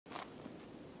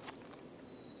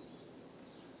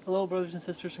Hello, brothers and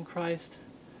sisters in Christ.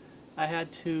 I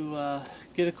had to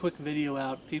get a quick video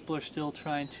out. People are still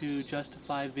trying to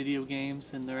justify video games,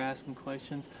 and they're asking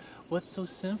questions. What's so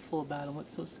sinful about them?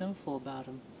 What's so sinful about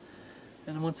them?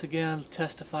 And once again, I'll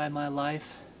testify my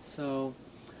life. So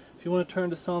if you want to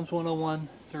turn to Psalms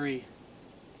 101:3,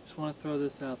 just want to throw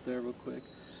this out there real quick.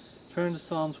 Turn to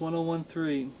Psalms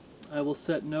 101:3. I will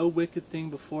set no wicked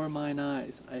thing before mine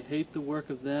eyes. I hate the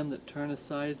work of them that turn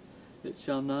aside. It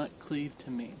shall not cleave to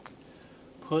me.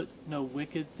 Put no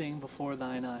wicked thing before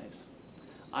thine eyes.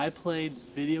 I played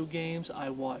video games, I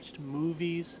watched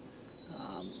movies,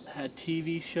 had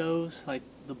TV shows, like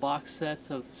the box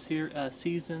sets of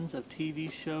seasons of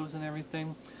TV shows and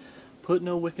everything. Put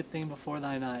no wicked thing before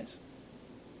thine eyes.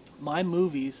 My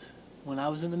movies, when I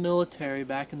was in the military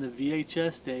back in the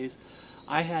VHS days,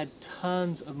 I had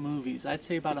tons of movies. I'd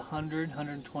say about 100,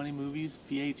 120 movies,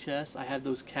 VHS. I had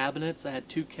those cabinets. I had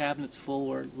 2 cabinets full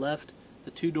where left.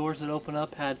 The 2 doors that open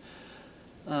up had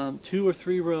 2 or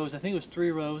 3 rows. I think it was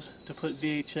 3 rows to put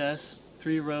VHS,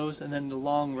 3 rows, and then the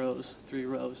long rows, 3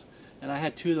 rows. And I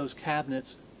had 2 of those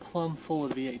cabinets plumb full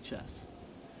of VHS.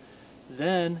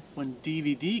 Then, when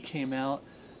DVD came out,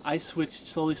 I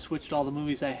slowly switched all the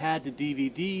movies I had to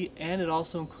DVD, and it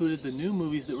also included the new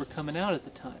movies that were coming out at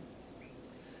the time.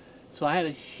 So I had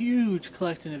a huge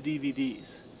collection of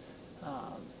DVDs.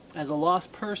 As a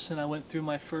lost person, I went through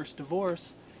my first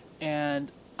divorce and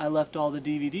I left all the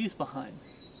DVDs behind.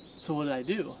 So what did I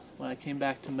do? When I came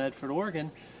back to Medford,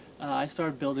 Oregon, I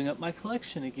started building up my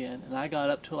collection again, and I got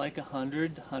up to like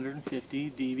 100,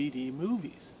 150 DVD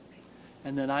movies.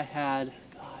 And then I had,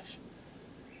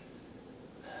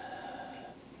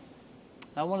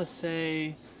 I want to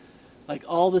say like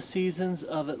all the seasons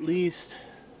of at least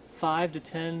 5 to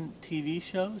 10 TV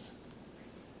shows,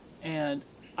 and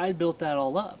I built that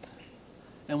all up.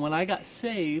 And when I got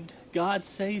saved, God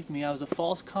saved me. I was a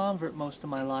false convert most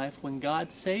of my life. When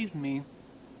God saved me,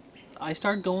 I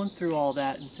started going through all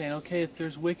that and saying, okay, if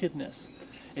there's wickedness,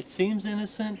 it seems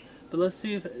innocent, but let's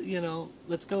see if,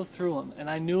 let's go through them.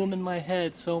 And I knew them in my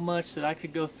head so much that I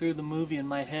could go through the movie in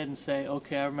my head and say,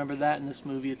 okay, I remember that in this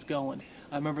movie, it's going.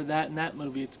 I remember that in that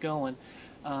movie, it's going.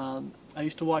 I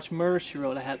used to watch Murder, She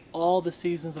Wrote. I had all the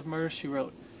seasons of Murder, She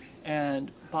Wrote. And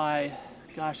by,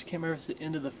 I can't remember if it's the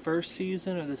end of the first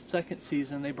season or the second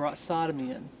season, they brought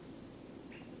sodomy in.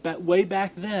 But way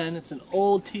back then, it's an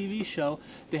old TV show,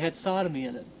 they had sodomy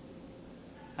in it.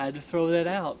 I had to throw that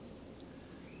out.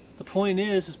 The point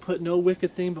is put no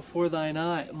wicked thing before mine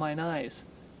eyes.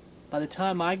 By the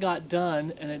time I got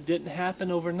done, and it didn't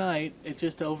happen overnight, it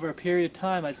just over a period of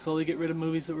time, I'd slowly get rid of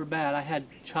movies that were bad. I had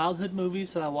childhood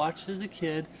movies that I watched as a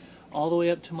kid, all the way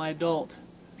up to my adult,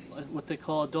 what they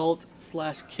call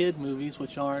adult/kid movies,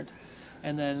 which aren't.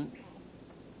 And then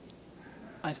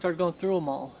I started going through them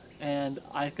all. And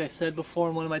like I said before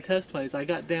in one of my testimonies, I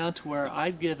got down to where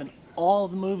I'd given all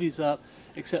the movies up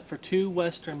except for 2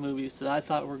 Western movies that I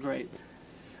thought were great.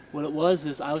 What it was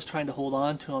is I was trying to hold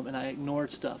on to them, and I ignored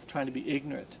stuff, trying to be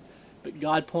ignorant. But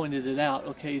God pointed it out.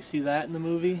 Okay, you see that in the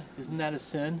movie? Isn't that a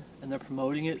sin? And they're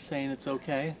promoting it, saying it's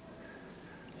okay.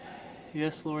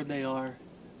 Yes, Lord, they are.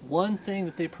 One thing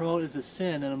that they promote as a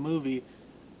sin in a movie,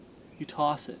 you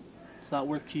toss it. It's not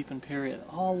worth keeping, period.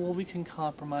 Oh, well, we can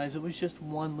compromise. It was just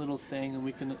one little thing, and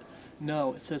we can...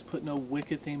 No, it says put no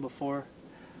wicked thing before...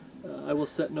 I will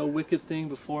set no wicked thing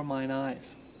before mine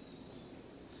eyes.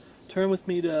 Turn with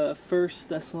me to 1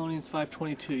 Thessalonians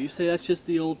 5:22. You say that's just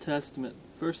the Old Testament.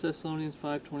 1 Thessalonians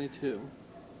 5:22.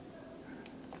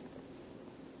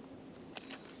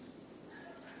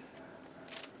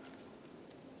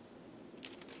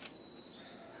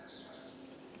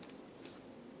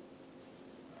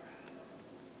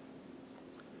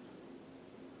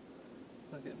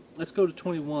 Okay, let's go to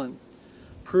 21.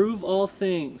 Prove all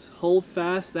things, hold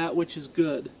fast that which is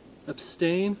good,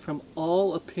 abstain from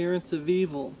all appearance of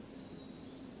evil.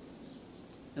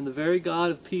 And the very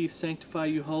God of peace sanctify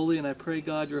you wholly, and I pray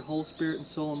God your whole spirit and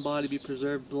soul and body be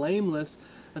preserved blameless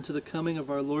unto the coming of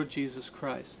our Lord Jesus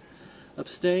Christ.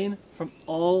 Abstain from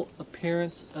all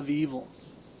appearance of evil.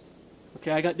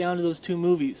 Okay, I got down to those 2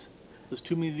 movies. Those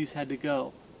 2 movies had to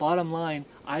go. Bottom line,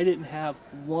 I didn't have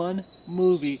one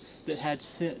movie that had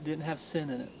didn't have sin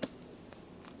in it.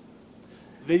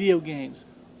 Video games.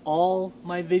 All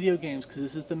my video games, because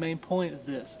this is the main point of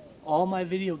this, all my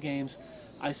video games,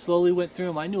 I slowly went through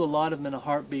them. I knew a lot of them in a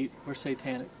heartbeat were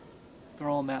satanic.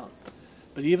 Throw them out.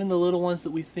 But even the little ones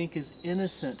that we think is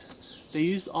innocent,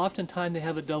 oftentimes they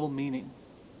have a double meaning.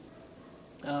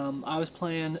 I was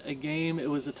playing a game, it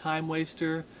was a time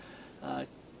waster,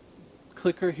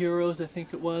 Clicker Heroes I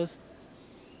think it was,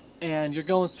 and you're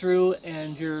going through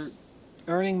and you're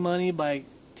earning money by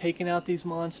taking out these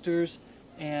monsters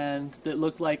and that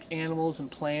look like animals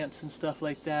and plants and stuff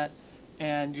like that,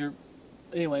 and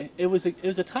anyway, it was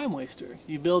a time waster.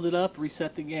 You build it up,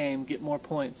 reset the game, get more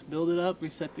points. Build it up,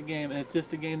 reset the game, and it's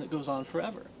just a game that goes on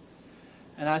forever.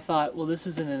 And I thought, well, this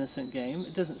is an innocent game.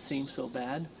 It doesn't seem so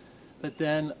bad. But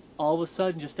then all of a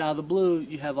sudden, just out of the blue,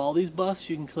 you have all these buffs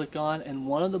you can click on, and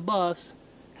one of the buffs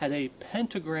had a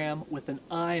pentagram with an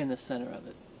eye in the center of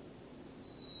it.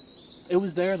 It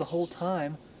was there the whole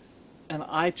time, and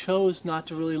I chose not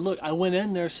to really look. I went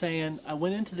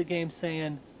into the game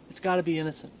saying, it's got to be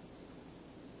innocent.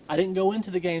 I didn't go into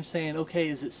the game saying, okay,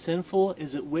 is it sinful?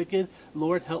 Is it wicked?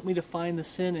 Lord, help me to find the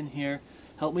sin in here.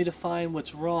 Help me to find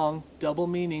what's wrong, double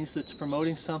meanings that's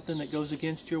promoting something that goes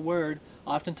against your word.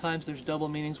 Oftentimes there's double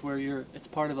meanings where it's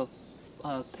part of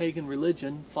a pagan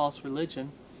religion, false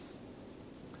religion.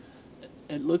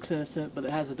 It looks innocent, but it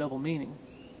has a double meaning.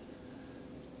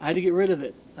 I had to get rid of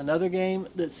it. Another game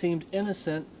that seemed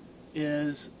innocent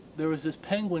there was this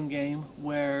penguin game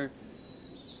where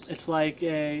it's like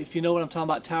if you know what I'm talking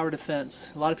about, tower defense.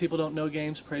 A lot of people don't know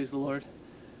games, praise the Lord.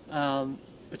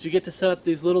 But you get to set up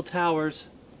these little towers,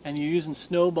 and you're using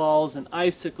snowballs and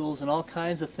icicles and all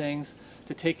kinds of things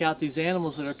to take out these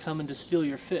animals that are coming to steal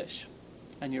your fish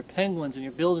and your penguins, and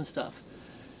you're building stuff.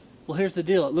 Well, here's the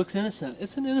deal. It looks innocent.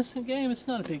 It's an innocent game. It's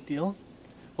not a big deal.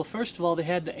 Well, first of all, they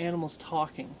had the animals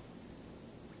talking.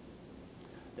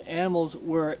 The animals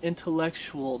were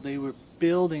intellectual. They were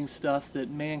building stuff that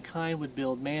mankind would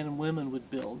build, man and women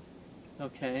would build.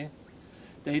 Okay?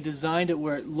 They designed it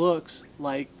where it looks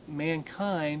like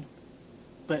mankind,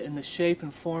 but in the shape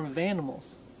and form of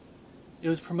animals. It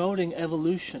was promoting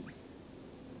evolution.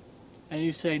 And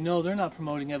you say, no, they're not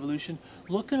promoting evolution.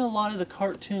 Look at a lot of the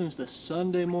cartoons, the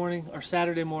Sunday morning or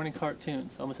Saturday morning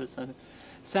cartoons. I almost said Sunday.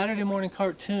 Saturday morning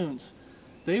cartoons.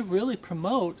 They really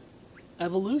promote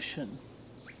evolution.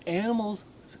 Animals,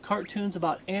 cartoons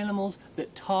about animals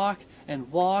that talk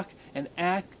and walk and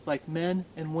act like men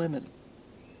and women.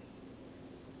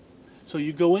 So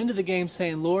you go into the game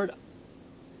saying, Lord,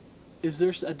 is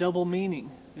there a double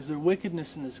meaning? Is there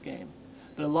wickedness in this game?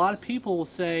 But a lot of people will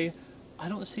say, I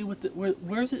don't see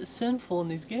where's it sinful in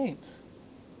these games?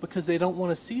 Because they don't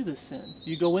want to see the sin.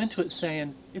 You go into it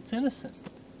saying, it's innocent.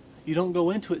 You don't go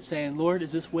into it saying, Lord,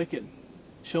 is this wicked?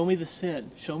 Show me the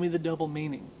sin. Show me the double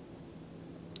meaning.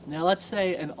 Now let's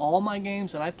say in all my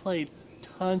games, and I played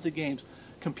tons of games,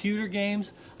 computer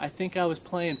games, I think I was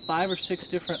playing 5 or 6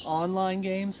 different online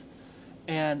games,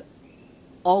 and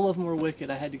all of them were wicked.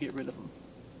 I had to get rid of them.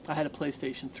 I had a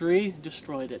PlayStation 3,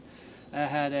 destroyed it. I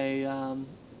had a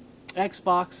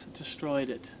Xbox, destroyed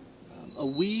it. A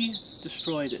Wii,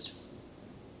 destroyed it.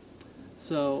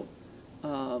 So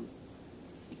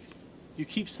you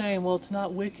keep saying, well, it's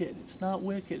not wicked, it's not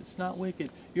wicked, it's not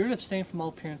wicked. You're to abstain from all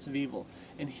appearance of evil.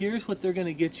 And here's what they're going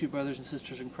to get you, brothers and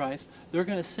sisters in Christ. They're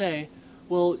going to say,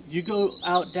 well, you go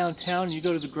out downtown, you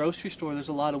go to the grocery store, there's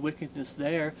a lot of wickedness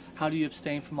there. How do you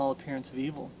abstain from all appearance of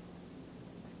evil?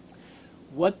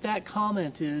 What that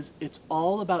comment is, it's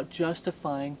all about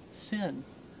justifying sin.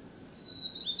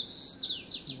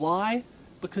 Why?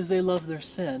 Because they love their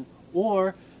sin.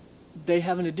 Or they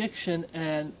have an addiction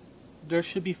and they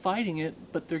should be fighting it,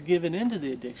 but they're giving into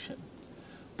the addiction.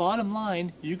 Bottom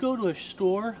line, you go to a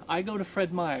store, I go to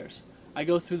Fred Meyer's. I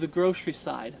go through the grocery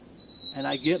side, and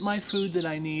I get my food that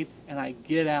I need, and I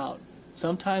get out.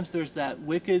 Sometimes there's that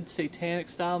wicked, satanic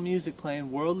style music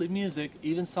playing, worldly music,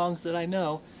 even songs that I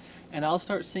know, and I'll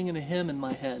start singing a hymn in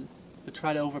my head to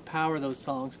try to overpower those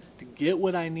songs, to get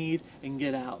what I need and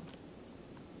get out.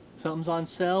 Something's on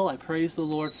sale, I praise the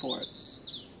Lord for it.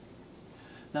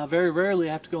 Now, very rarely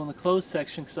I have to go in the clothes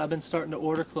section because I've been starting to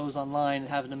order clothes online and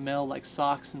having to mail like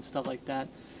socks and stuff like that.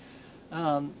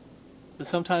 But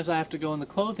sometimes I have to go in the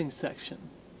clothing section.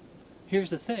 Here's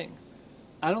the thing.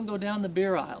 I don't go down the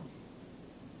beer aisle.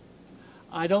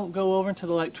 I don't go over into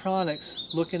the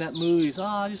electronics looking at movies. Oh,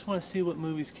 I just want to see what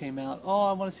movies came out. Oh,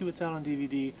 I want to see what's out on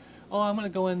DVD. Oh, I'm going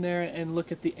to go in there and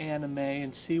look at the anime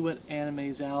and see what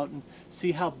anime's out and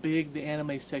see how big the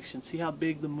anime section, see how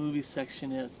big the movie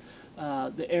section is.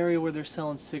 The area where they're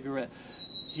selling cigarettes.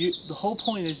 The whole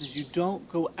point is you don't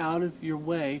go out of your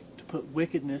way to put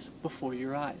wickedness before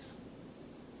your eyes.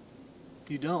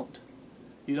 You don't.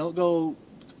 You don't go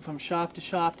from shop to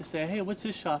shop to say, hey, what's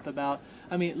this shop about?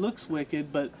 I mean, it looks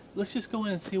wicked, but let's just go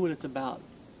in and see what it's about.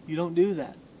 You don't do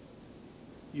that.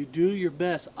 You do your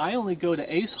best. I only go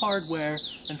to Ace Hardware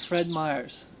and Fred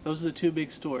Meyer's. Those are the 2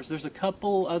 big stores. There's a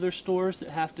couple other stores that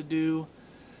have to do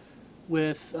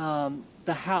with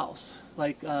the house,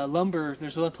 like lumber.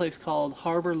 There's one place called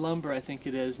Harbor Lumber, I think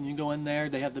it is, and you go in there,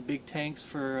 they have the big tanks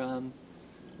for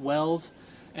wells,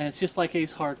 And it's just like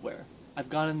Ace Hardware. I've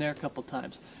gone in there a couple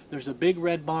times. There's a big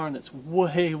red barn that's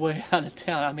way, way out of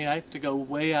town. I mean, I have to go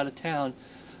way out of town,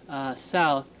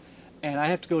 south, and I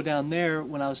have to go down there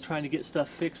when I was trying to get stuff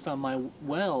fixed on my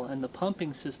well and the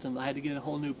pumping system. I had to get a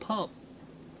whole new pump.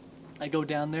 I go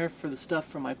down there for the stuff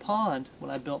for my pond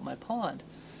when I built my pond.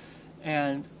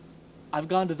 And I've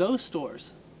gone to those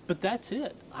stores, but that's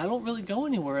it. I don't really go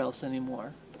anywhere else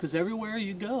anymore, because everywhere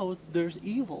you go, there's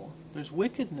evil, there's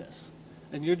wickedness.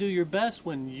 And you do your best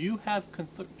when you have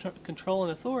control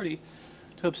and authority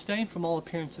to abstain from all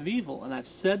appearance of evil. And I've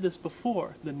said this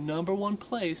before, the number one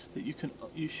place that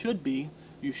you should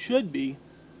be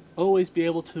always be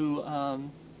able to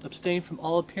abstain from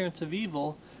all appearance of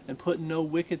evil and put no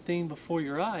wicked thing before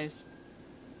your eyes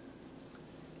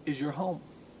is your home.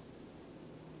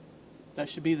 That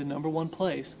should be the number one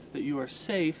place that you are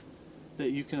safe,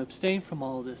 that you can abstain from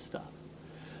all of this stuff.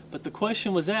 But the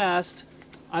question was asked,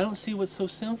 I don't see what's so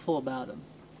sinful about them.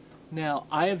 Now,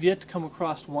 I have yet to come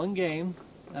across one game.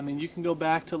 I mean, you can go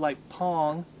back to like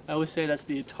Pong. I always say that's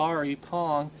the Atari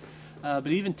Pong. But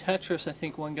even Tetris, I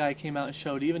think one guy came out and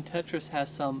showed, even Tetris has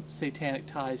some satanic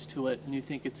ties to it, and you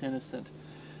think it's innocent.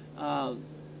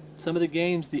 Some of the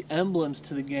games, the emblems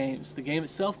to the games, the game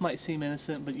itself might seem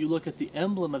innocent, but you look at the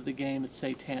emblem of the game, it's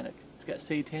satanic. It's got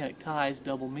satanic ties,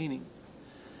 double meaning.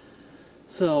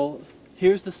 So,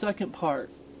 here's the second part.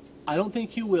 I don't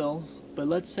think you will, but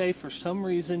let's say for some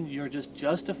reason you're just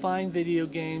justifying video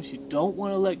games, you don't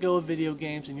want to let go of video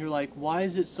games, and you're like, why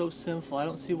is it so sinful? I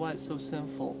don't see why it's so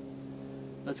sinful.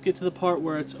 Let's get to the part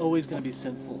where it's always going to be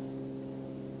sinful.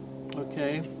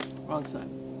 Okay? Wrong side.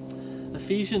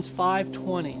 Ephesians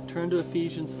 5:20. Turn to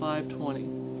Ephesians 5:20.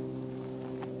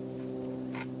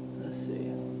 Let's see.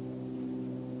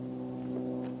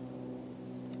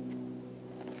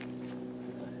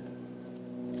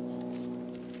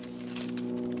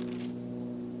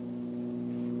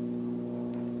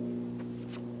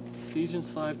 Ephesians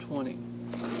 5:20.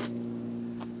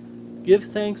 Give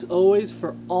thanks always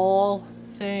for all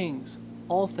things,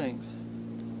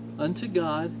 unto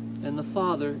God and the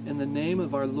Father, in the name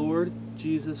of our Lord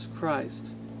Jesus Christ.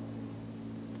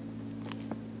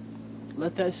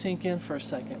 Let that sink in for a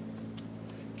second.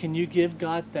 Can you give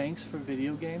God thanks for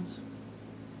video games?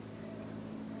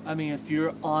 I mean, if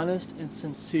you're honest and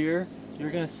sincere,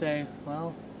 you're going to say,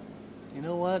 well, you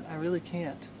know what? I really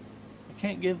can't. I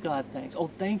can't give God thanks. Oh,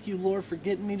 thank you, Lord, for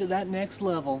getting me to that next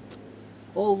level.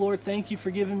 Oh, Lord, thank you for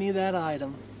giving me that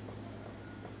item.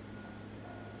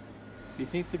 Do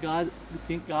you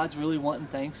think God's really wanting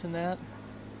thanks in that?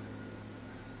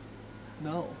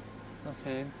 No.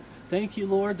 Okay. Thank you,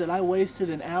 Lord, that I wasted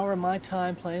an hour of my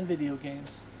time playing video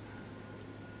games.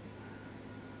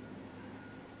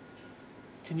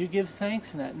 Can you give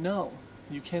thanks in that? No.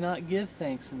 You cannot give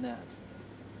thanks in that.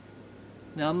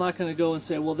 Now, I'm not going to go and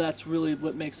say, well, that's really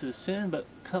what makes it a sin, but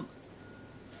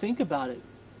think about it.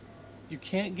 You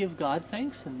can't give God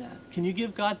thanks in that. Can you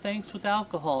give God thanks with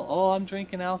alcohol? Oh, I'm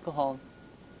drinking alcohol.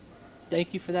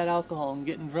 Thank you for that alcohol and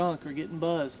getting drunk or getting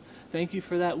buzzed. Thank you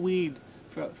for that weed,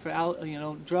 for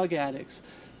drug addicts.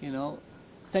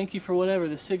 Thank you for whatever,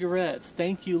 the cigarettes.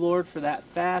 Thank you, Lord, for that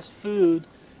fast food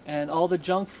and all the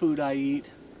junk food I eat.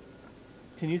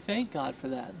 Can you thank God for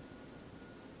that?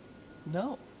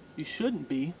 No, you shouldn't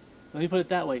be. Let me put it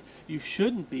that way. You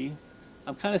shouldn't be.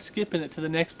 I'm kind of skipping it to the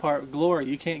next part, glory.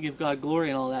 You can't give God glory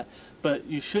and all that. But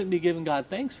you shouldn't be giving God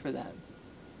thanks for that.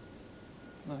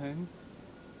 Okay.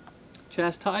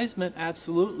 Chastisement,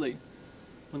 absolutely.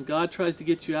 When God tries to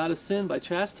get you out of sin by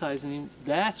chastising you,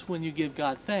 that's when you give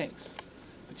God thanks.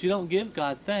 But you don't give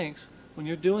God thanks when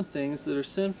you're doing things that are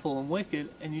sinful and wicked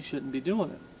and you shouldn't be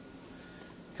doing it.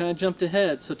 Kind of jumped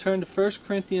ahead. So turn to 1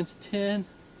 Corinthians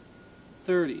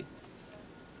 10:30.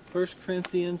 1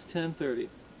 Corinthians 10:30.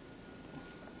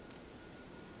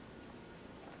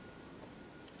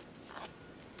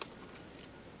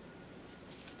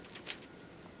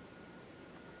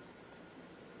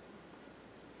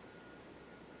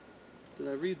 Did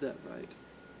I read that right?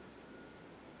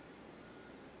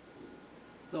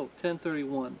 No,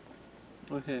 10:31.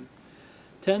 Okay.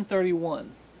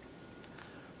 10:31.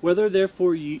 Whether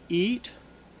therefore ye eat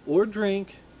or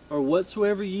drink or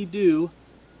whatsoever ye do,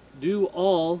 do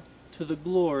all to the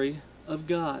glory of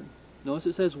God. Notice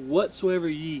it says whatsoever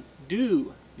ye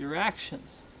do, your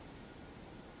actions.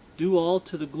 Do all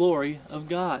to the glory of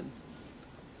God.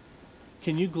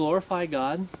 Can you glorify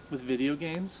God with video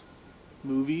games,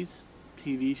 movies,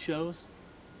 TV shows?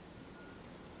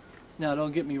 Now,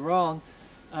 don't get me wrong.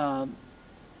 I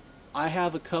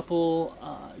have a couple.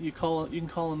 You can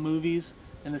call them movies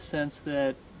in the sense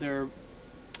that they're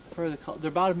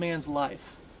about a man's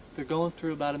life. They're going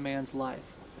through about a man's life.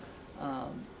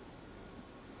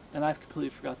 and I've completely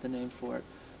forgot the name for it.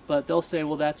 But they'll say,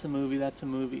 well, that's a movie, that's a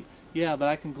movie. Yeah, but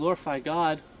I can glorify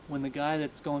God when the guy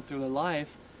that's going through their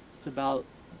life, it's about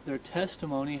their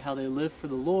testimony, how they lived for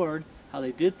the Lord, how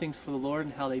they did things for the Lord,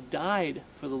 and how they died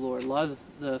for the Lord. A lot of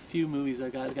the few movies I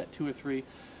got 2 or 3,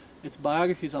 it's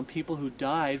biographies on people who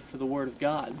died for the Word of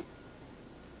God,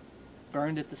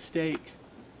 burned at the stake.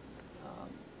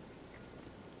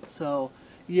 So,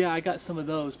 yeah, I got some of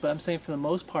those, but I'm saying for the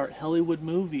most part, Hollywood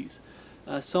movies.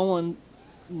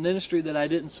 Ministry that I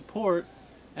didn't support,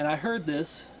 and I heard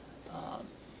this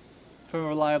from a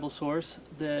reliable source,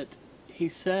 that he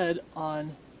said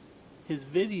on his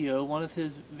video, one of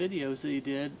his videos that he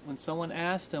did, when someone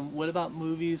asked him, what about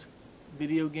movies,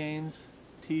 video games,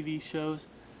 TV shows?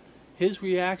 His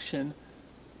reaction,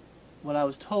 what I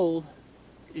was told,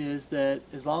 is that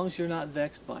as long as you're not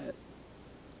vexed by it,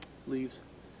 leaves.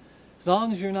 As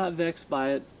long as you're not vexed by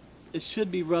it, it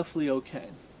should be roughly okay.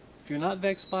 If you're not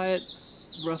vexed by it,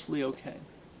 roughly okay.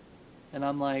 And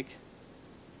I'm like,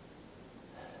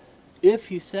 if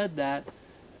he said that,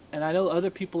 and I know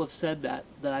other people have said that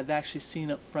I've actually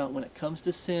seen up front, when it comes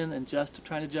to sin and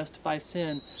trying to justify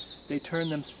sin, they turn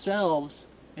themselves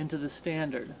into the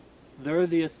standard. They're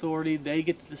the authority. They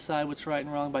get to decide what's right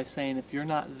and wrong by saying, if you're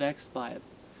not vexed by it.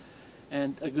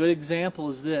 And a good example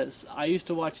is this. I used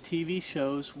to watch TV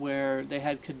shows where they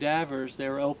had cadavers. They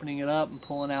were opening it up and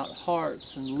pulling out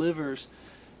hearts and livers,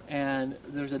 and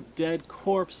there's a dead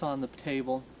corpse on the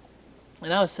table.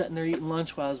 And I was sitting there eating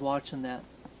lunch while I was watching that.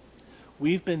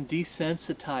 We've been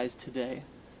desensitized today.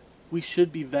 We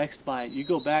should be vexed by it. You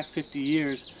go back 50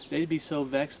 years, they'd be so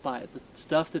vexed by it. The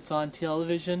stuff that's on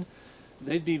television,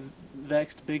 they'd be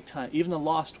vexed big time. Even the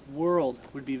lost world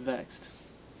would be vexed.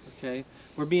 Okay?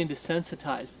 We're being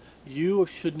desensitized. You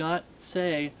should not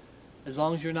say, as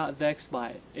long as you're not vexed by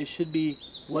it. It should be,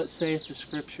 what saith the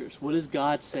Scriptures? What does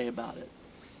God say about it?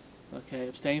 Okay?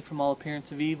 Abstain from all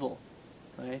appearance of evil.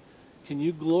 Okay? Can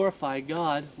you glorify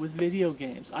God with video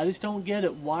games? I just don't get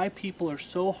it. Why people are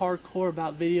so hardcore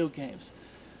about video games.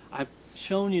 I've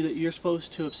shown you that you're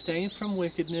supposed to abstain from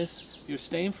wickedness. You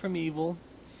abstain from evil,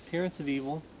 appearance of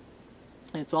evil.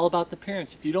 And it's all about the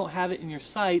appearance. If you don't have it in your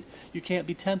sight, you can't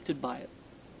be tempted by it.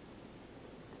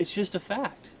 It's just a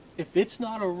fact. If it's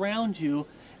not around you,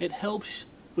 it helps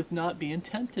with not being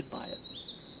tempted by it.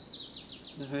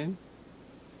 Okay?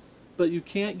 But you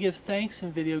can't give thanks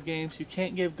in video games. You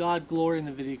can't give God glory in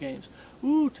the video games.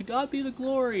 Ooh, to God be the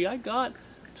glory. I got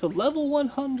to level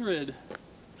 100.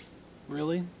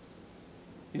 Really?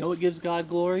 You know what gives God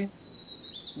glory?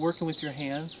 Working with your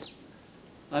hands.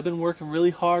 I've been working really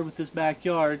hard with this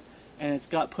backyard, and it's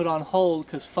got put on hold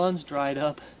because funds dried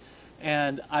up.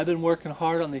 And I've been working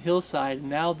hard on the hillside, and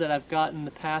now that I've gotten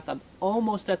the path, I'm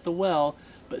almost at the well,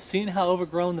 but seeing how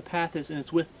overgrown the path is, and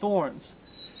it's with thorns.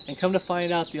 And come to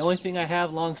find out, the only thing I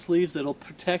have long sleeves that'll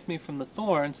protect me from the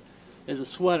thorns is a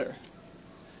sweater.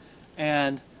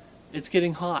 And it's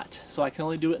getting hot, so I can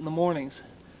only do it in the mornings.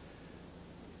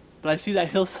 But I see that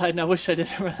hillside and I wish I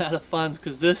didn't run out of funds,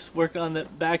 because this work on the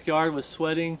backyard was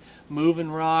sweating,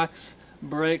 moving rocks,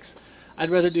 bricks.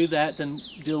 I'd rather do that than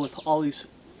deal with all these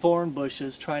thorn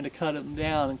bushes, trying to cut them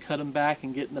down and cut them back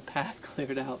and getting the path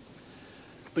cleared out.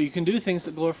 But you can do things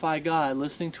that glorify God,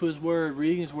 listening to His Word,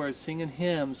 reading His Word, singing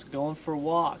hymns, going for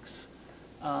walks,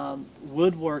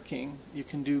 woodworking. You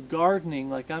can do gardening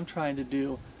like I'm trying to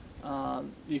do.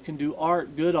 You can do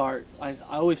art, good art. I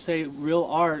always say real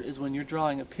art is when you're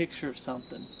drawing a picture of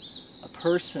something, a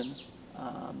person,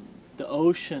 the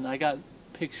ocean. I got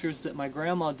pictures that my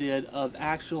grandma did of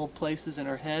actual places in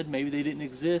her head. Maybe they didn't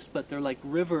exist, but they're like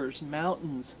rivers,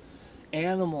 mountains,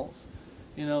 animals.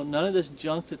 You know, none of this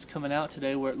junk that's coming out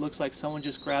today where it looks like someone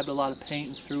just grabbed a lot of paint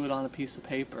and threw it on a piece of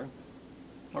paper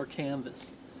or canvas.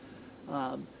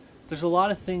 There's a lot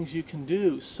of things you can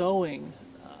do. Sewing,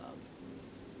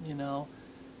 you know.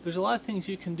 There's a lot of things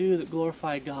you can do that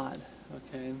glorify God.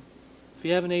 Okay. If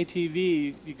you have an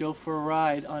ATV, you go for a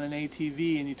ride on an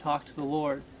ATV and you talk to the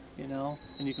Lord, you know,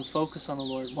 and you can focus on the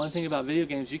Lord. One thing about video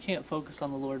games, you can't focus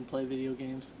on the Lord and play video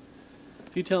games.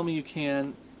 If you tell me you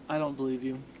can, I don't believe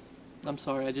you. I'm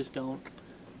sorry, I just don't.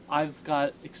 I've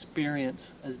got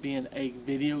experience as being a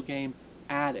video game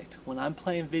addict. When I'm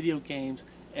playing video games,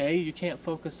 A, you can't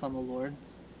focus on the Lord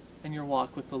and your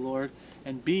walk with the Lord,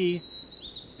 and B,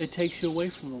 it takes you away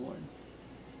from the Lord.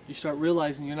 You start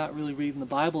realizing you're not really reading the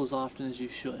Bible as often as you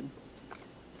should.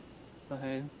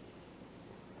 Okay?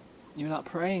 You're not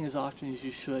praying as often as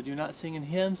you should. You're not singing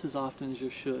hymns as often as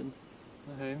you should.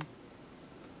 Okay?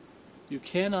 You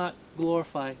cannot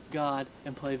glorify God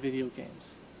and play video games.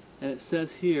 And it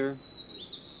says here,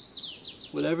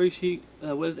 whether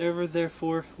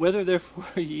therefore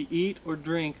ye eat or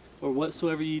drink or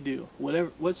whatsoever ye do,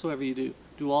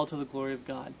 do all to the glory of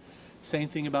God. Same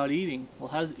thing about eating. Well,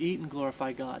 how does eating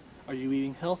glorify God? Are you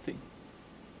eating healthy?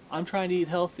 I'm trying to eat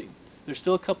healthy. There's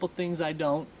still a couple things I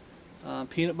don't.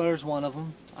 Peanut butter is one of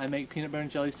them. I make peanut butter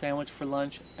and jelly sandwich for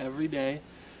lunch every day,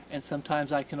 and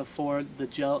sometimes I can afford the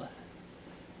gel.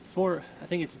 It's more, I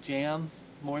think it's jam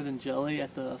more than jelly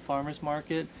at the farmer's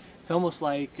market. It's almost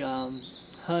like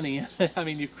honey. I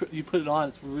mean, you put it on,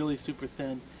 it's really super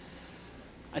thin.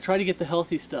 I try to get the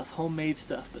healthy stuff, homemade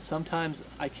stuff, but sometimes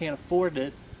I can't afford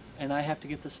it, and I have to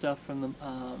get the stuff from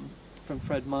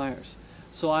Fred Meyer's.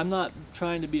 So I'm not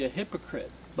trying to be a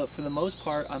hypocrite, but for the most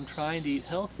part, I'm trying to eat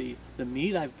healthy. The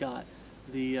meat I've got,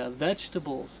 the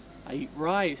vegetables, I eat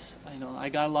rice. I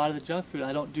got a lot of the junk food.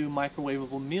 I don't do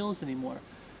microwavable meals anymore.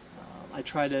 I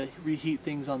try to reheat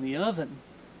things on the oven,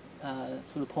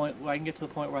 to the point where I can get to the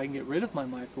point where I can get rid of my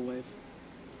microwave.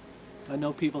 I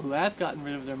know people who have gotten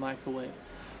rid of their microwave.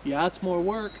 Yeah, it's more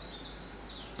work,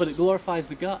 but it glorifies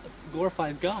God.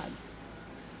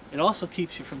 It also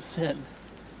keeps you from sin.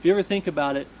 If you ever think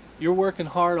about it, you're working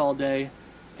hard all day,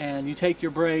 and you take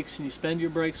your breaks and you spend your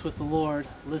breaks with the Lord,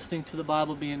 listening to the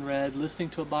Bible being read, listening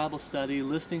to a Bible study,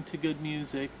 listening to good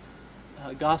music,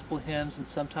 gospel hymns, and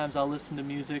sometimes I'll listen to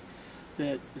music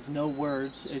that is no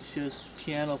words. It's just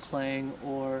piano playing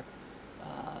or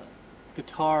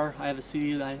guitar. I have a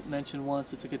CD that I mentioned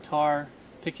once. It's a guitar,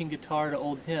 picking guitar to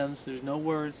old hymns. There's no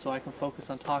words, so I can focus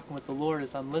on talking with the Lord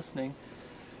as I'm listening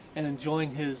and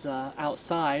enjoying His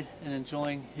outside and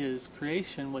enjoying His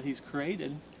creation, what He's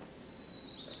created.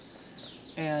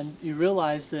 And you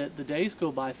realize that the days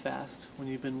go by fast when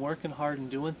you've been working hard and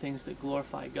doing things that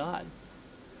glorify God.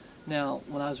 Now,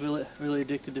 when I was really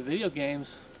addicted to video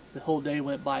games, the whole day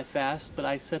went by fast, but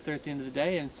I sat there at the end of the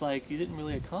day and it's like you didn't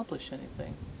really accomplish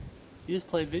anything. You just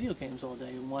played video games all day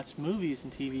and watched movies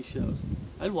and TV shows.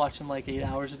 I'd watch them like 8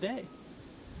 hours a day.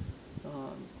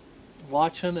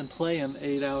 Watch them and play them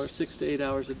 6 to 8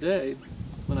 hours a day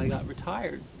when I got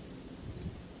retired.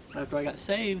 After I got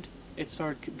saved, it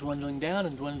started dwindling down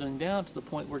to the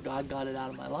point where God got it out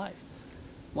of my life.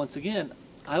 Once again,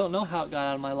 I don't know how it got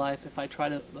out of my life if I try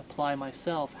to apply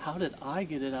myself. How did I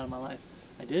get it out of my life?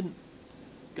 I didn't.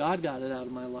 God got it out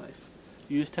of my life.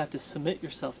 You just have to submit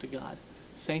yourself to God.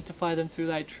 Sanctify them through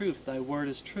thy truth. Thy word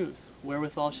is truth.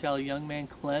 Wherewithal shall a young man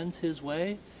cleanse his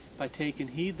way? By taking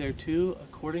heed thereto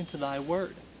according to thy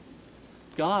word.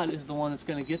 God is the one that's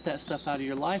going to get that stuff out of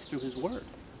your life through His word.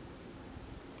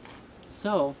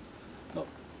 So,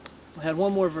 I had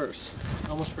one more verse. I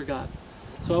almost forgot.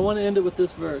 So I want to end it with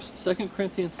this verse, 2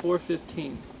 Corinthians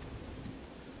 4:15.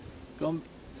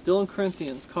 Still in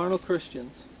Corinthians, carnal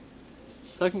Christians.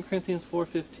 2 Corinthians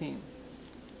 4:15.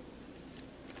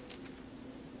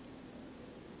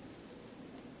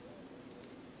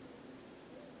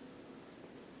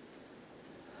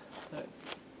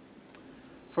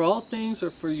 For all things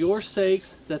are for your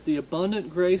sakes, that the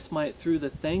abundant grace might through the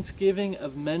thanksgiving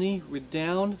of many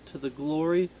redound to the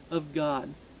glory of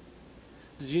God.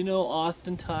 Did you know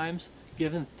oftentimes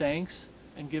giving thanks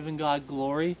and giving God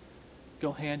glory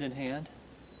go hand in hand?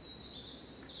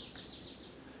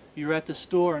 You're at the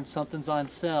store and something's on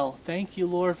sale. Thank you,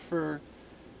 Lord,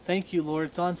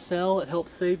 it's on sale. It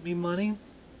helps save me money.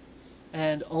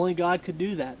 And only God could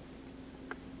do that.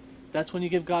 That's when you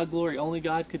give God glory. Only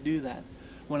God could do that.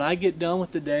 When I get done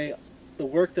with the day, the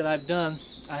work that I've done,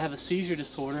 I have a seizure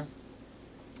disorder.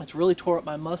 It's really tore up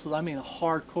my muscles. I mean, a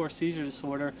hardcore seizure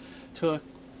disorder. Took,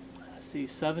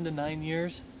 7 to 9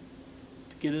 years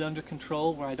to get it under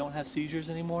control where I don't have seizures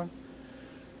anymore.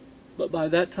 But by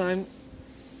that time,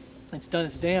 it's done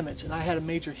its damage. And I had a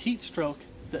major heat stroke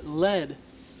that led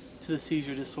to the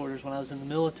seizure disorders when I was in the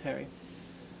military.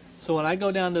 So when I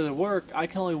go down to the work, I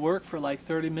can only work for like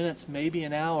 30 minutes, maybe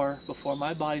an hour, before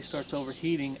my body starts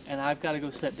overheating, and I've got to go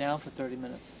sit down for 30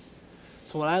 minutes.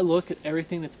 So when I look at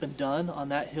everything that's been done on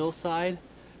that hillside,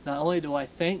 not only do I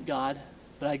thank God,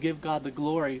 but I give God the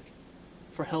glory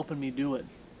for helping me do it.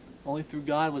 Only through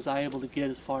God was I able to get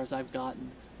as far as I've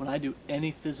gotten when I do any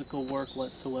physical work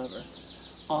whatsoever.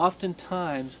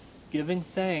 Oftentimes, giving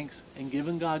thanks and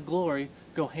giving God glory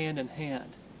go hand in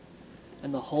hand.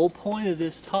 And the whole point of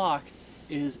this talk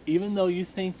is, even though you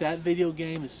think that video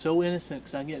game is so innocent,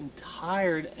 because I'm getting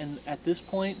tired, and at this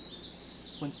point,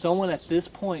 when someone at this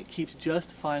point keeps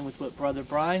justifying with what Brother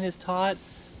Brian has taught,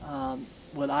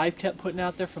 what I've kept putting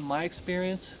out there from my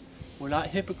experience, we're not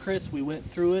hypocrites, we went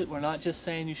through it, we're not just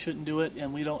saying you shouldn't do it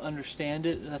and we don't understand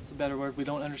it, that's the better word, we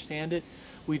don't understand it.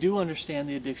 We do understand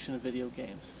the addiction of video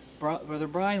games. Brother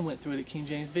Brian went through it at King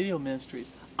James Video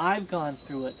Ministries. I've gone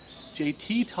through it.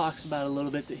 JT talks about a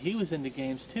little bit that he was into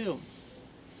games too.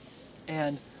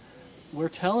 And we're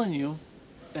telling you,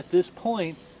 at this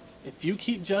point, if you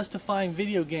keep justifying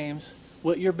video games,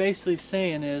 what you're basically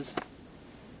saying is,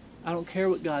 I don't care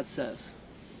what God says.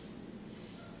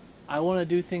 I want to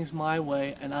do things my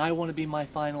way, and I want to be my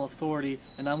final authority,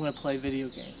 and I'm going to play video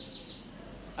games.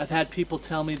 I've had people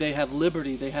tell me they have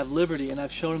liberty, and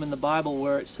I've shown them in the Bible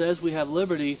where it says we have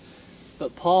liberty,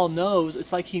 but Paul knows,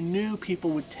 it's like he knew people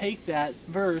would take that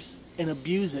verse and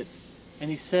abuse it.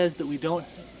 And he says that we don't,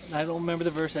 I don't remember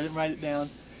the verse, I didn't write it down,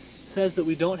 says that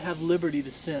we don't have liberty to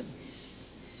sin.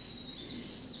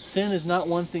 Sin is not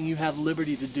one thing you have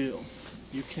liberty to do.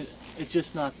 It's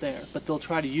just not there. But they'll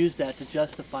try to use that to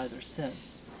justify their sin.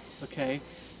 Okay?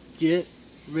 Get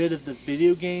rid of the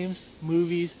video games,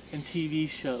 movies, and TV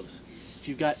shows. If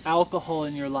you've got alcohol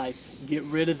in your life, get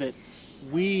rid of it.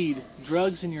 Weed,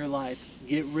 drugs in your life,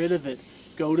 get rid of it.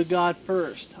 Go to God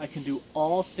first. I can do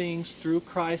all things through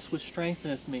Christ which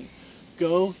strengtheneth me.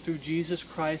 Go through Jesus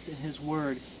Christ and His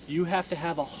Word. You have to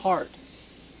have a heart.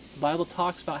 The Bible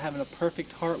talks about having a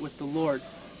perfect heart with the Lord.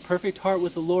 Perfect heart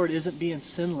with the Lord isn't being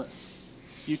sinless.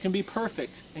 You can be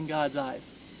perfect in God's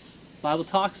eyes. The Bible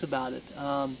talks about it.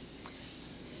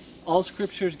 All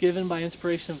Scripture is given by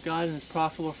inspiration of God and is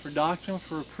profitable for doctrine,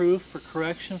 for reproof, for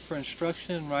correction, for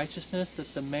instruction in righteousness,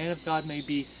 that the man of God may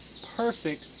be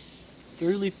perfect,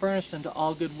 thoroughly furnished unto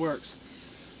all good works.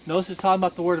 Notice it's talking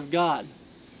about the Word of God.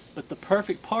 But the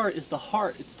perfect part is the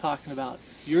heart it's talking about.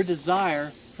 Your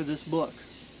desire for this book.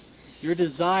 Your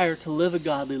desire to live a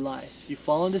godly life. You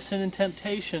fall into sin and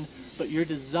temptation, but your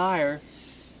desire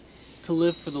to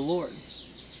live for the Lord.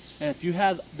 And if you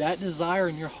have that desire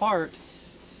in your heart,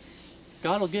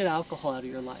 God will get alcohol out of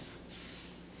your life.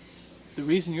 The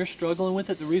reason you're struggling with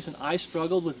it, the reason I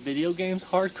struggled with video games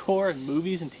hardcore and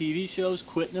movies and TV shows,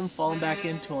 quitting them, falling back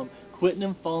into them, quitting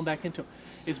them, falling back into them,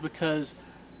 is because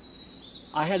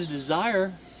I had a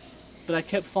desire, but I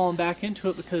kept falling back into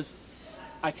it because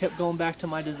I kept going back to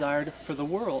my desire for the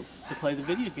world, to play the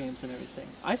video games and everything.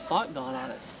 I fought God on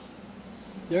it.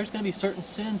 There's going to be certain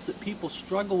sins that people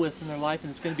struggle with in their life, and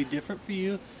it's going to be different for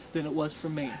you than it was for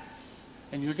me.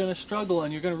 And you're going to struggle,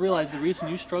 and you're going to realize the reason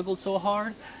you struggled so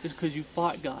hard is because you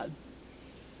fought God.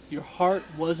 Your heart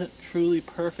wasn't truly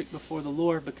perfect before the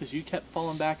Lord because you kept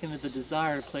falling back into the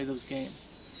desire to play those games.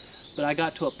 But I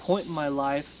got to a point in my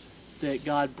life that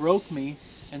God broke me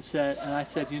and I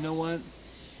said, you know what?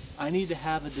 I need to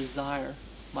have a desire.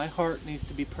 My heart needs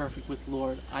to be perfect with the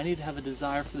Lord. I need to have a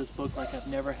desire for this book like I've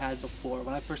never had before.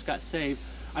 When I first got saved,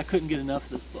 I couldn't get enough of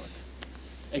this book.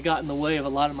 It got in the way of a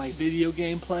lot of my video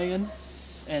game playing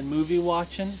and movie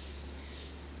watching.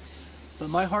 But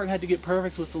my heart had to get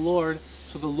perfect with the Lord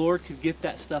so the Lord could get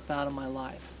that stuff out of my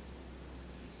life.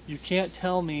 You can't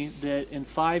tell me that in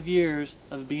 5 years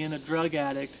of being a drug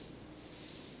addict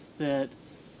that,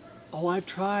 oh, I've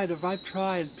tried.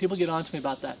 People get on to me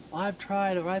about that. Oh, I've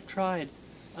tried.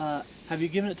 Have you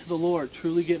given it to the Lord?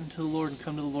 Truly given it to the Lord and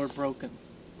come to the Lord broken?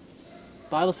 The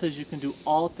Bible says you can do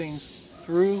all things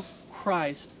through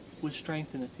Christ which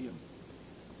strengtheneth you.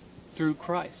 Through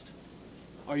Christ.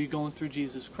 Are you going through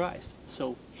Jesus Christ?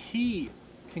 So He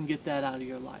can get that out of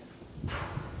your life.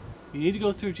 You need to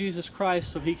go through Jesus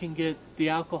Christ so He can get the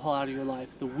alcohol out of your life,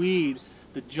 the weed,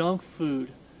 the junk food,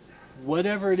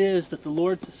 whatever it is that the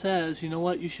Lord says, you know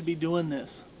what, you should be doing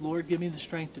this. Lord, give me the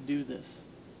strength to do this.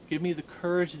 Give me the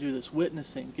courage to do this.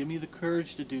 Witnessing. Give me the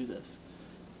courage to do this.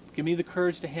 Give me the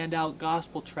courage to hand out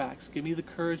gospel tracts. Give me the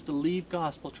courage to leave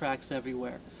gospel tracts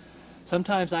everywhere.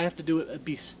 Sometimes I have to do it,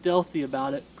 be stealthy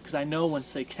about it, because I know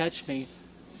once they catch me,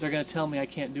 they're going to tell me I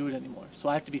can't do it anymore. So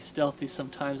I have to be stealthy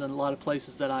sometimes in a lot of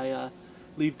places that I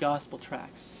leave gospel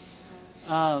tracts.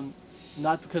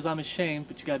 Not because I'm ashamed,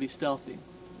 but you got to be stealthy.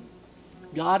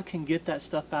 God can get that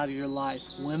stuff out of your life.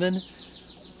 Women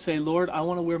say, Lord, I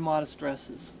want to wear modest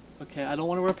dresses. Okay, I don't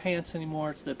want to wear pants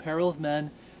anymore. It's the apparel of men,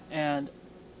 and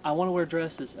I want to wear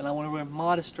dresses, and I want to wear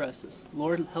modest dresses.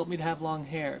 Lord, help me to have long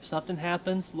hair. If something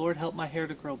happens, Lord, help my hair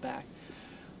to grow back.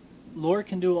 Lord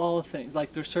can do all the things.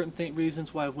 Like there's certain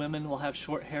reasons why women will have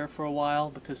short hair for a while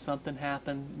because something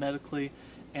happened medically,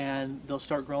 and they'll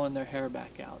start growing their hair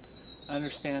back out. I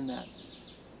understand that.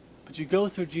 But you go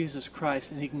through Jesus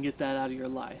Christ, and He can get that out of your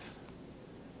life.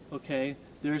 Okay?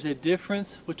 There's a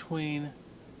difference between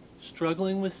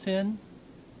struggling with sin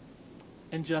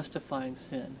and justifying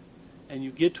sin. And you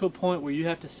get to a point where you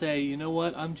have to say, you know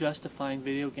what, I'm justifying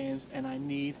video games and I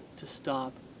need to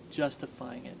stop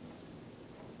justifying it.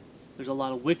 There's a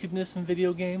lot of wickedness in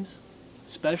video games,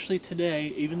 especially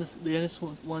today, even the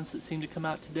innocent ones that seem to come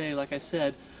out today. Like I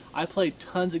said, I played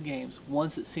tons of games,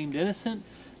 ones that seemed innocent,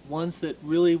 ones that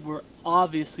really were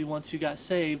obviously, once you got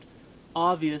saved,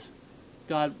 obvious,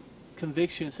 God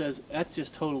conviction says that's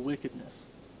just total wickedness.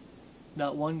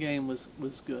 Not one game was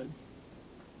good.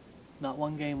 Not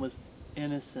one game was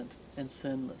innocent and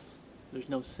sinless. There's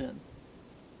no sin.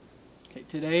 Okay,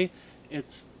 today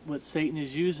it's what Satan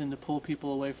is using to pull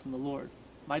people away from the Lord.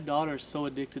 My daughter is so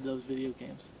addicted to those video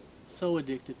games. So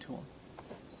addicted to them.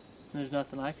 And there's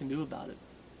nothing I can do about it.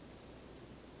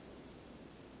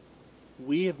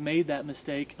 We have made that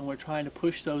mistake, and we're trying to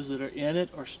push those that are in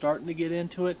it or starting to get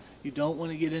into it. You don't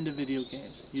want to get into video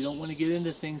games. You don't want to get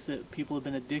into things that people have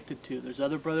been addicted to. There's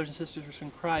other brothers and sisters in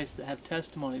Christ that have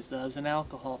testimonies that was in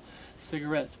alcohol,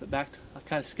 cigarettes. But back to, I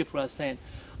kind of skipped what I was saying.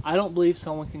 I don't believe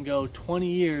someone can go 20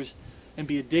 years and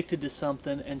be addicted to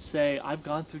something and say, I've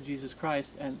gone through Jesus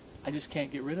Christ and I just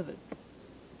can't get rid of it.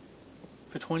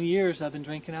 For 20 years I've been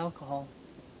drinking alcohol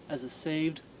as a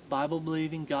saved,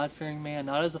 Bible-believing, God-fearing man.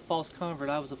 Not as a false convert.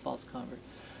 I was a false convert.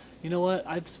 You know what?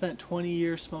 I've spent 20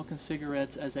 years smoking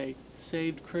cigarettes as a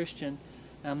saved Christian,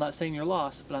 and I'm not saying you're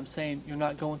lost, but I'm saying you're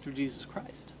not going through Jesus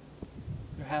Christ.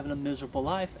 You're having a miserable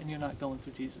life, and you're not going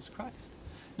through Jesus Christ.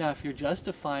 Now, if you're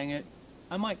justifying it,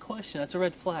 I might question. That's a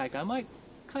red flag. I might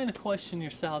kind of question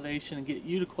your salvation and get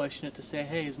you to question it to say,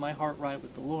 hey, is my heart right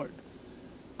with the Lord?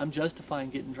 I'm justifying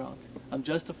getting drunk. I'm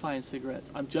justifying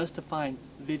cigarettes. I'm justifying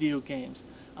video games.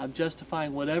 I'm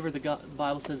justifying whatever the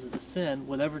Bible says is a sin,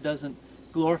 whatever doesn't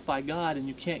glorify God and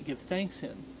you can't give thanks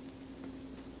in.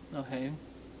 Okay?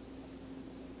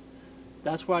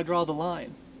 That's where I draw the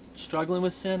line. Struggling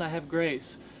with sin, I have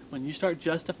grace. When you start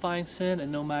justifying sin,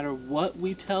 and no matter what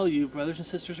we tell you, brothers and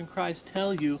sisters in Christ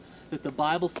tell you that the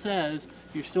Bible says,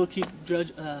 you still keep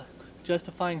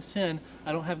justifying sin,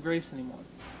 I don't have grace anymore.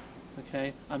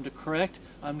 Okay? I'm to correct,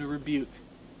 I'm to rebuke.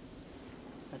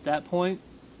 At that point,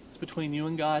 it's between you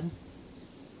and God.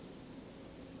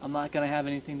 I'm not going to have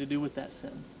anything to do with that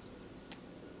sin.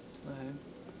 Okay?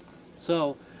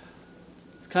 So,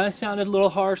 it's kind of sounded a little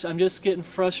harsh. I'm just getting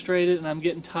frustrated and I'm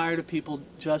getting tired of people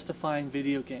justifying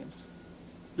video games.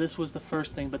 This was the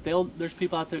first thing, but there's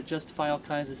people out there that justify all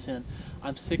kinds of sin.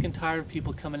 I'm sick and tired of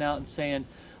people coming out and saying,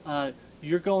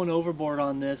 you're going overboard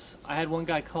on this. I had one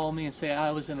guy call me and say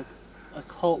I was in a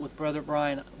cult with Brother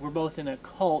Brian. We're both in a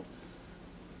cult,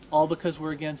 all because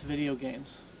we're against video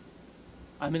games.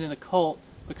 I'm in a cult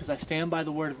because I stand by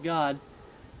the Word of God.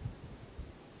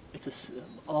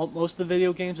 Most of the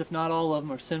video games, if not all of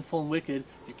them, are sinful and wicked.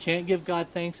 You can't give God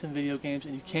thanks in video games,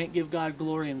 and you can't give God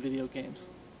glory in video games.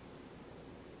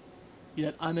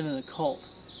 Yet I'm in an occult.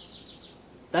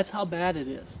 That's how bad it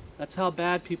is. That's how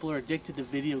bad people are addicted to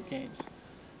video games.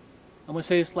 I'm going to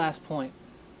say this last point.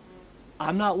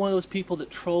 I'm not one of those people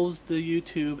that trolls the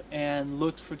YouTube and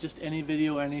looks for just any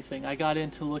video or anything. I got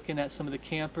into looking at some of the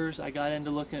campers. I got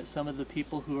into looking at some of the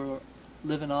people who are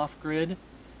living off-grid,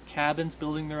 cabins,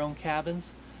 building their own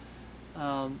cabins.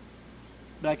 But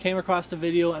I came across the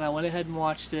video and I went ahead and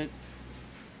watched it.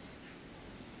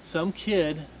 Some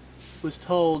kid was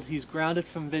told he's grounded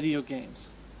from video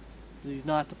games, that he's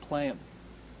not to play them.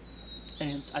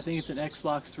 And I think it's an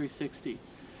Xbox 360.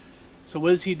 So what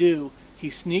does he do? He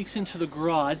sneaks into the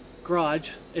garage.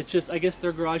 It's just, I guess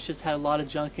their garage just had a lot of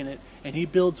junk in it. And he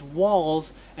builds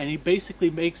walls and he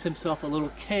basically makes himself a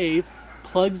little cave,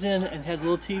 plugs in and has a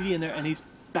little TV in there, and he's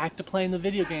back to playing the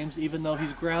video games even though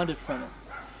he's grounded from it.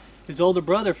 His older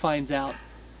brother finds out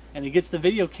and he gets the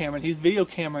video camera and he's video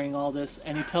cameraing all this,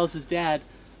 and he tells his dad,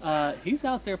 he's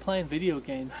out there playing video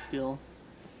games still.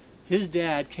 His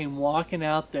dad came walking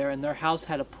out there, and their house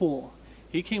had a pool.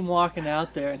 He came walking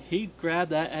out there and he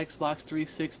grabbed that Xbox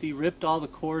 360, ripped all the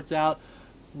cords out,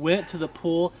 went to the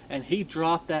pool, and he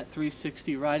dropped that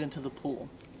 360 right into the pool.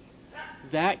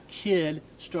 That kid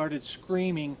started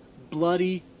screaming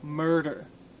bloody murder.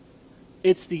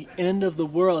 It's the end of the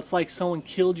world. It's like someone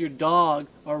killed your dog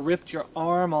or ripped your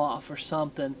arm off or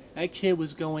something. That kid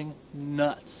was going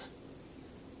nuts.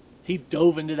 He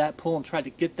dove into that pool and tried to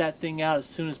get that thing out as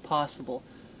soon as possible.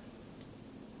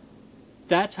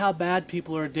 That's how bad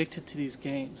people are addicted to these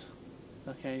games.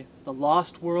 Okay, the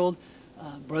lost world,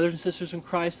 brothers and sisters in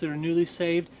Christ that are newly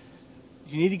saved,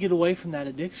 you need to get away from that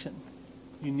addiction.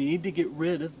 You need to get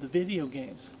rid of the video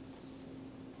games.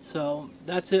 So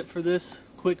that's it for this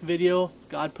quick video.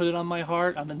 God put it on my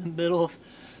heart. I'm in the middle of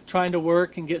trying to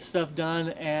work and get stuff done,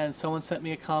 and someone sent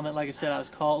me a comment. Like I said,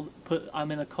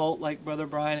 I'm in a cult like Brother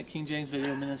Brian at King James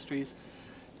Video Ministries,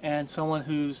 and someone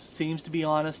who seems to be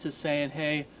honest is saying,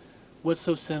 hey, what's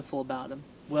so sinful about them?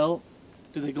 Well,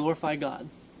 do they glorify God?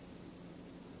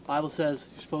 The Bible says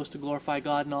you're supposed to glorify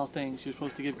God in all things. You're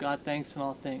supposed to give God thanks in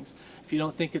all things. If you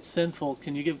don't think it's sinful,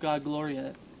 can you give God glory in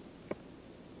it?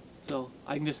 So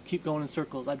I can just keep going in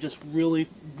circles. I just really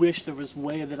wish there was a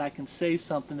way that I can say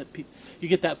something that you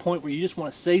get that point where you just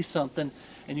want to say something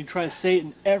and you try to say it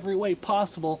in every way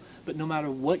possible, but no matter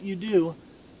what you do,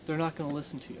 they're not going to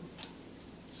listen to you.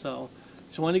 So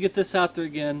just want to get this out there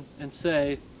again and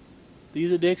say,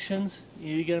 these addictions,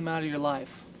 you need to get them out of your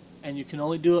life. And you can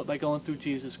only do it by going through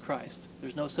Jesus Christ.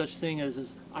 There's no such thing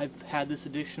as I've had this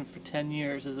addiction for 10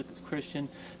 years as a Christian,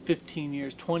 15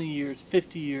 years, 20 years,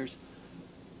 50 years.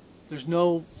 There's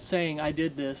no saying I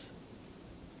did this,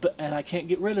 and I can't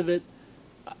get rid of it.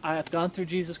 I've gone through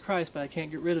Jesus Christ, but I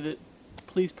can't get rid of it.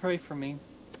 Please pray for me.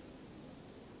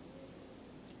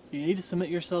 You need to submit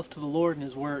yourself to the Lord and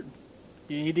His Word.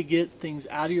 You need to get things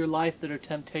out of your life that are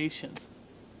temptations.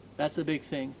 That's a big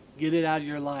thing. Get it out of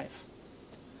your life.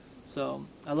 So,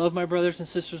 I love my brothers and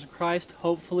sisters in Christ.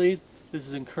 Hopefully, this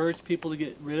has encouraged people to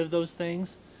get rid of those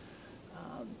things.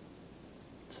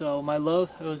 So, my love,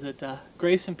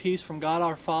 grace and peace from God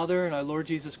our Father and our Lord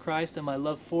Jesus Christ, and my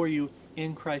love for you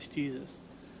in Christ Jesus.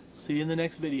 See you in the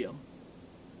next video.